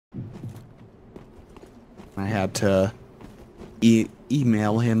I had to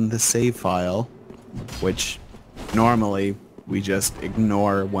email him the save file, which normally we just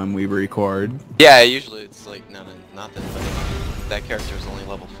ignore when we record. Yeah, usually it's like nothing, but that character is only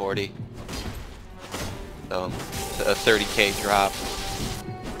level 40. So, a 30k drop.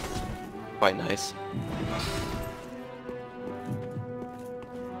 Quite nice.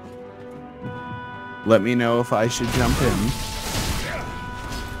 Let me know if I should jump in.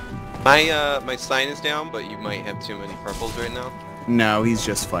 My sign is down, but you might have too many purples right now. No, he's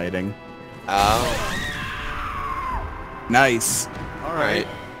just fighting. Oh. Nice. Alright.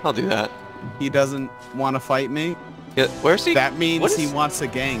 I'll do that. He doesn't want to fight me? Yeah, where's he? That means he wants a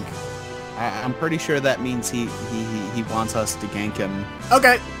gank. I'm pretty sure that means he wants us to gank him.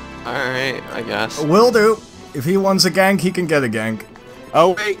 Okay. Alright, I guess. Will do. If he wants a gank, he can get a gank.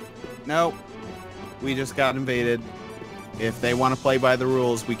 Oh, wait. No. We just got invaded. If they want to play by the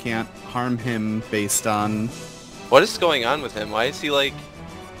rules, we can't harm him based on... What is going on with him? Why is he like...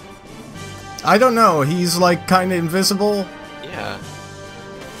 I don't know. He's like kind of invisible. Yeah.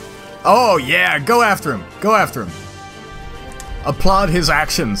 Oh, yeah. Go after him. Go after him. Applaud his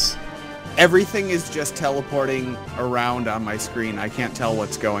actions. Everything is just teleporting around on my screen. I can't tell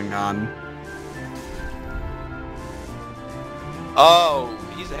what's going on. Oh,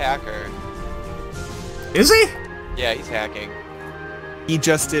 he's a hacker. Is he? Yeah, he's hacking. He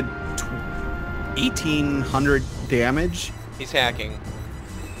just did 1,800 damage. He's hacking.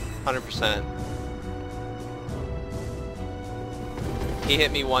 100%. He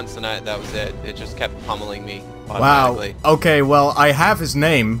hit me once and that was it. It just kept pummeling me automatically. Wow. Okay, well, I have his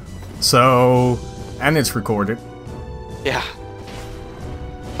name, so... And it's recorded. Yeah.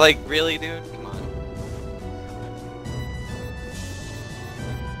 Like, really, dude? Come on.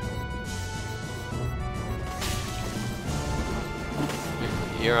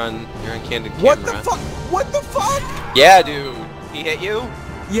 You're on candid camera. What the fuck? What the fuck? Yeah, dude. He hit you?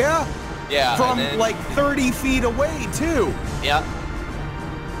 Yeah. Yeah. From and then, like 30 feet away, too. Yeah.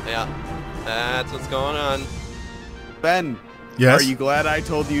 Yeah. That's what's going on. Ben. Yes? Are you glad I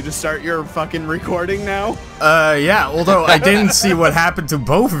told you to start your fucking recording now? Yeah, although I didn't see what happened to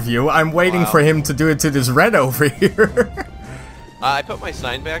both of you. I'm waiting for him to do it to this red over here. I put my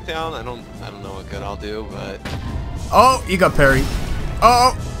sign back down. I don't know what good I'll do, but... Oh, you got parried.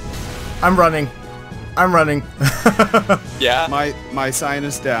 Oh! I'm running. I'm running. Yeah? My sign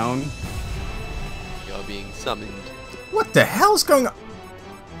is down. You're being summoned. What the hell's going on?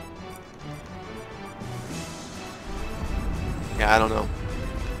 Yeah, I don't know.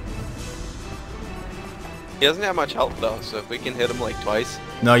 He doesn't have much health though, so if we can hit him like twice.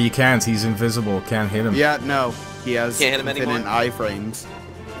 No, you can't. He's invisible. Can't hit him. Yeah, no. He has Can't hit him infinite anymore? iframes.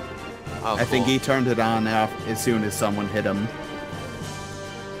 Oh, I think he turned it on as soon as someone hit him.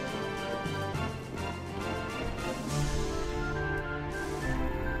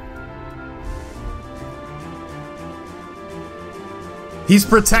 He's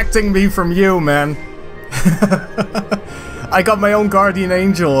protecting me from you, man. I got my own guardian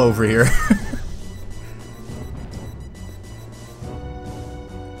angel over here.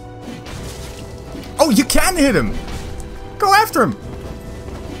 Oh, you can hit him! Go after him!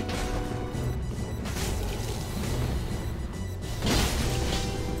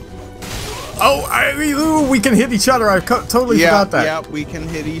 Oh, we can hit each other. I totally forgot that. Yeah, we can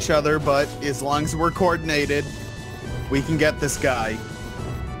hit each other, but as long as we're coordinated, we can get this guy.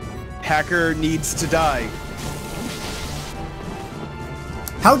 Hacker needs to die.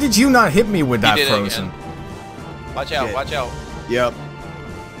 How did you not hit me with that did it frozen? again. Watch out, watch out. Yep.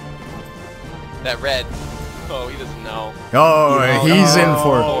 That red. Oh, he doesn't know. Oh, he's in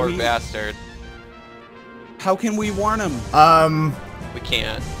for... Poor bastard. How can we warn him? We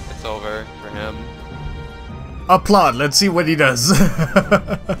can't. It's over for him. Applaud. Let's see what he does.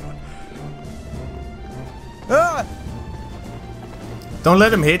 Ah! Don't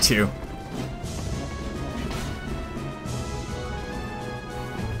let him hit you.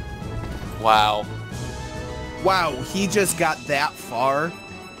 Wow. Wow, he just got that far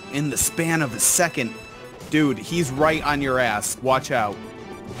in the span of a second. Dude, he's right on your ass. Watch out.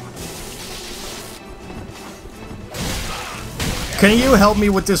 Can you help me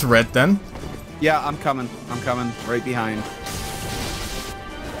with this red then? Yeah, I'm coming. I'm coming. Right behind.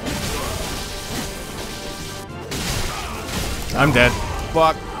 I'm dead.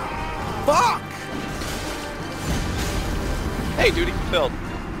 Fuck. Fuck! Hey, dude, he killed.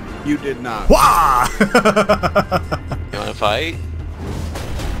 You did not. Wah! You wanna fight?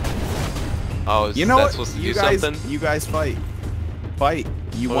 Oh, is You know that what? supposed to You do guys, something? you guys fight. Fight.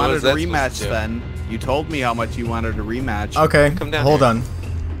 You What was wanted a that supposed rematch to do? then. You told me how much you wanted a rematch. Okay, Come down hold here. on.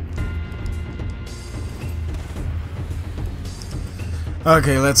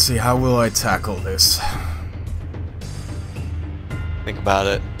 Okay, let's see. How will I tackle this? Think about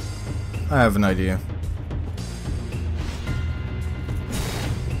it. I have an idea.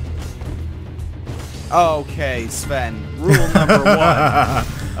 Okay, Sven. Rule number 1.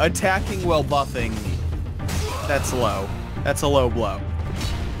 Attacking while buffing. That's low. That's a low blow.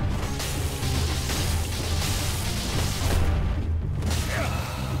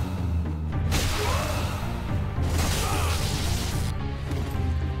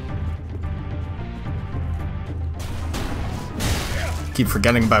 Keep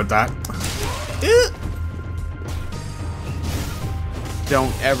forgetting about that.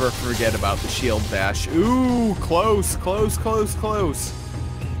 Don't ever forget about the shield bash. Ooh, close, close, close, close.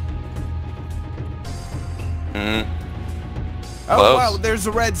 Mm. Oh, Close. wow, there's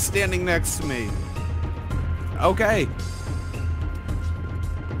a red standing next to me. Okay.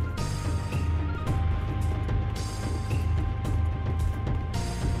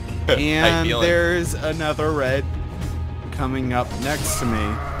 And feeling? there's another red coming up next to me.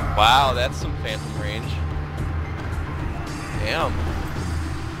 Wow, that's some phantom range. Damn.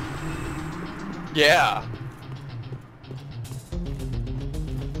 Yeah.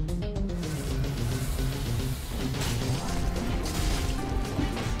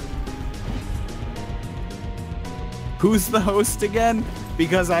 Who's the host again?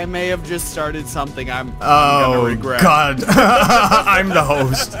 Because I may have just started something I'm gonna Oh, regret. God. I'm the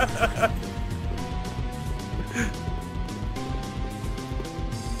host.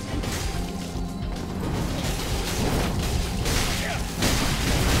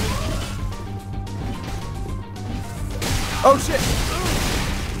 Oh shit!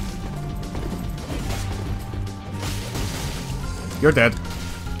 You're dead.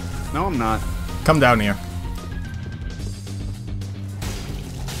 No, I'm not. Come down here.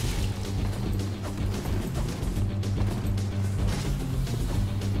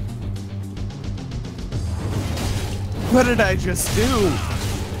 What did I just do?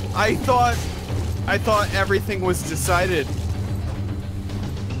 I thought everything was decided.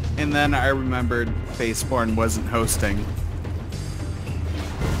 And then I remembered Faceborn wasn't hosting.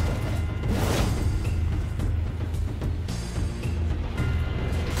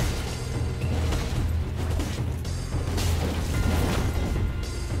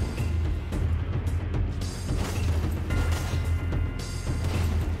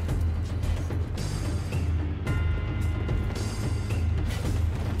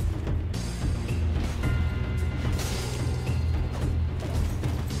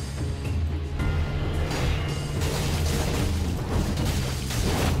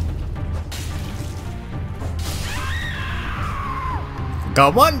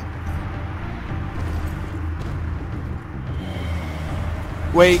 Got one.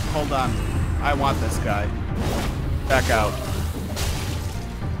 Wait, hold on. I want this guy. Back out.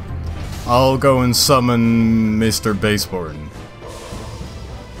 I'll go and summon Mr. Baseborn.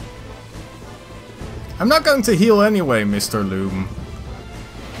 I'm not going to heal anyway, Mr. Loom.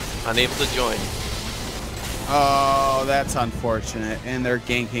 Unable to join. Oh, that's unfortunate. And they're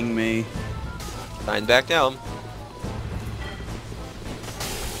ganking me. Sign back down.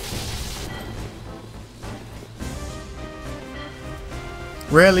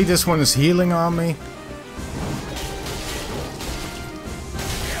 Really, this one is healing on me?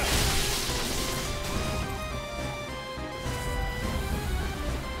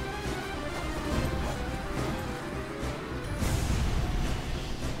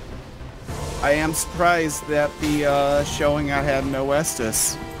 I am surprised that the showing I had no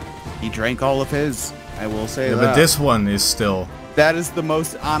Estus. He drank all of his. I will say Yeah, that. but this one is still... That is the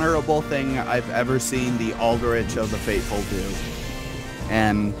most honorable thing I've ever seen the Aldrich of the Faithful do.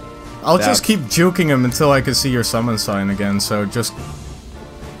 And I'll just keep juking him until I can see your summon sign again, so just...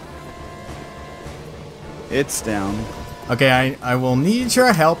 it's down. Okay, I will need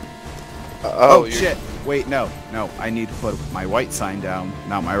your help. Oh shit! Wait, no. I need to put my white sign down,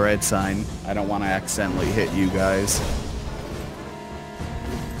 not my red sign. I don't want to accidentally hit you guys.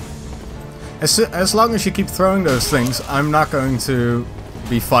 As long as you keep throwing those things, I'm not going to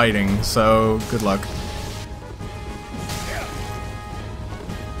be fighting, so good luck.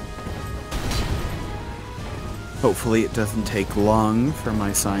 Hopefully it doesn't take long for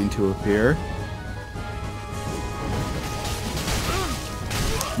my sign to appear.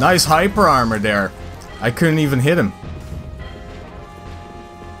 Nice hyper armor there. I couldn't even hit him.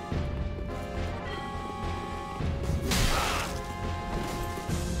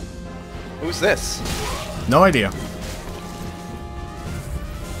 Who's this? No idea.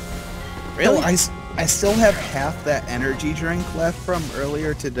 Really? Oh, I still have half that energy drink left from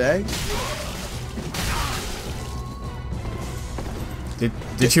earlier today.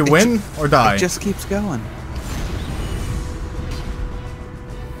 Did you win or die? It just keeps going.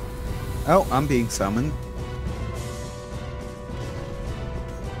 Oh, I'm being summoned.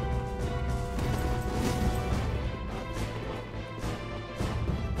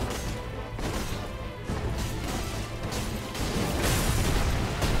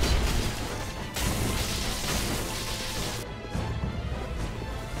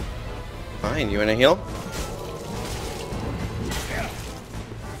 Fine, you wanna heal?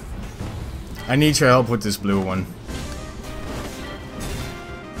 I need your help with this blue one.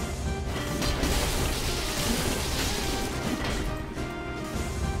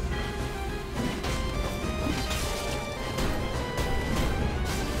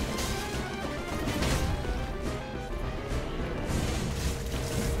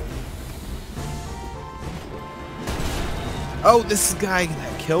 Oh, this guy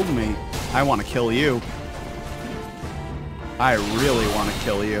that killed me. I want to kill you. I really want to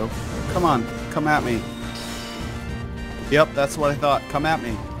kill you. Come on, come at me. Yep, that's what I thought. Come at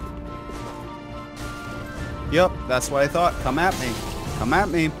me. Yep, that's what I thought. Come at me. Come at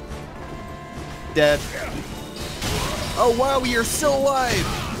me. Dead. Oh wow, you're still alive!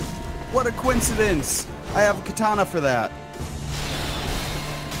 What a coincidence! I have a katana for that.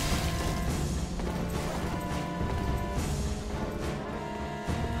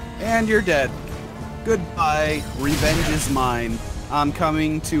 And you're dead. Goodbye. Revenge is mine. I'm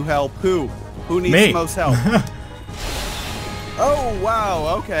coming to help who? Who needs the most help? Oh,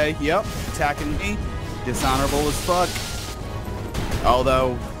 wow. Okay. Yep. Attacking me. Dishonorable as fuck.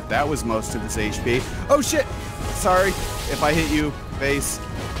 Although, that was most of his HP. Oh, shit. Sorry if I hit you. Face.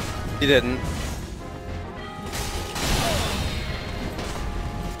 You didn't.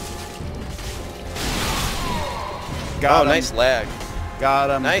 Got him. Nice lag.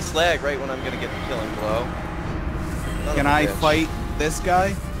 Got him. Nice lag right when I'm gonna get the killing blow. Can I fight this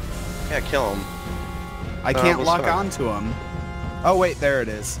guy? Yeah, kill him. I can't we'll lock start. onto him. Oh wait, there it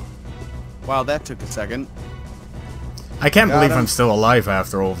is. Wow, that took a second. I can't Got believe him. I'm still alive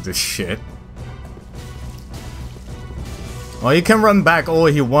after all of this shit. Well, you can run back all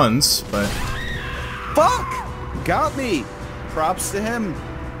he wants, but... Fuck! Got me! Props to him.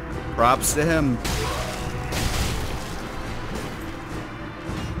 Props to him.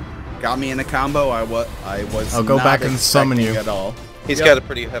 Got me in a combo. I was I'll go not back and summon expecting you. at all. He's Yep. got a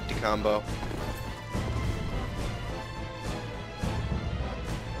pretty hefty combo.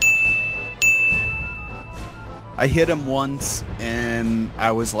 I hit him once, and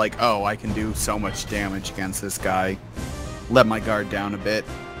I was like, oh, I can do so much damage against this guy. Let my guard down a bit.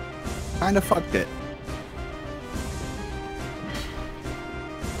 Kinda fucked it.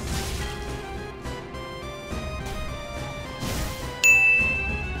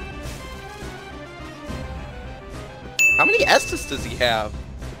 How many Estus does he have?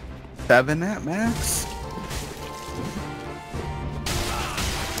 7 at max?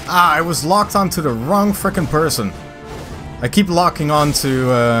 Ah, I was locked onto the wrong frickin' person. I keep locking onto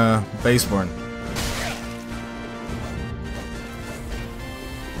Baseborn.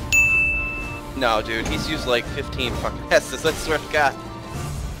 No, dude, he's used like 15 fucking Estus, I swear to God.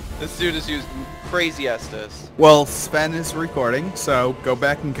 This dude has used crazy Estus. Well, Sven is recording, so go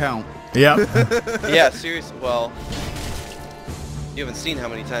back and count. Yep. Yeah, seriously, well... You haven't seen how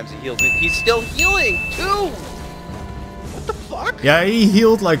many times he healed. He's still healing, too! What the fuck? Yeah, he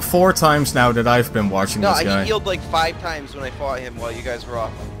healed like 4 times now that I've been watching No, this guy. he healed like 5 times when I fought him while you guys were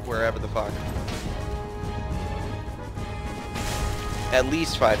off wherever the fuck. At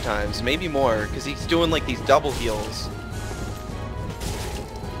least 5 times, maybe more, because he's doing like these double heals.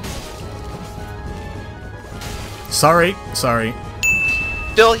 Sorry.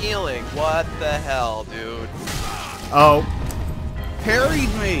 Still healing. What the hell, dude? Oh. Parried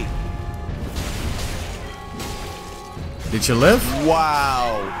me! Did you live?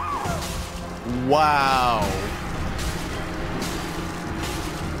 Wow. Wow.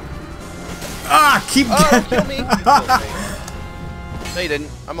 Ah, keep Oh, kill me! You killed me. No, you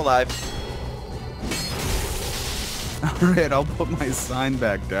didn't. I'm alive. Alright, I'll put my sign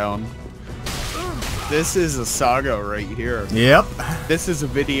back down. This is a saga right here. Yep. This is a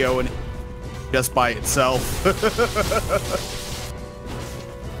video and just by itself.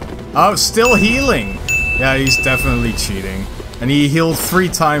 Oh, still healing. Yeah, he's definitely cheating. And he healed 3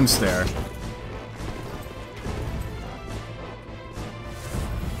 times there.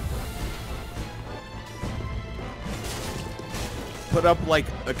 Put up like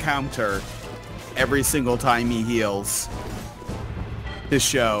a counter every single time he heals to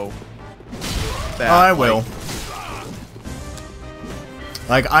show that. Oh, I will.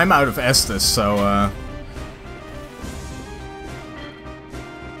 Like, I'm out of Estus, so,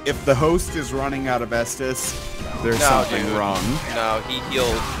 if the host is running out of Estus, there's No, something dude. wrong. No, he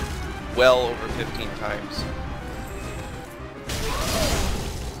healed well over 15 times.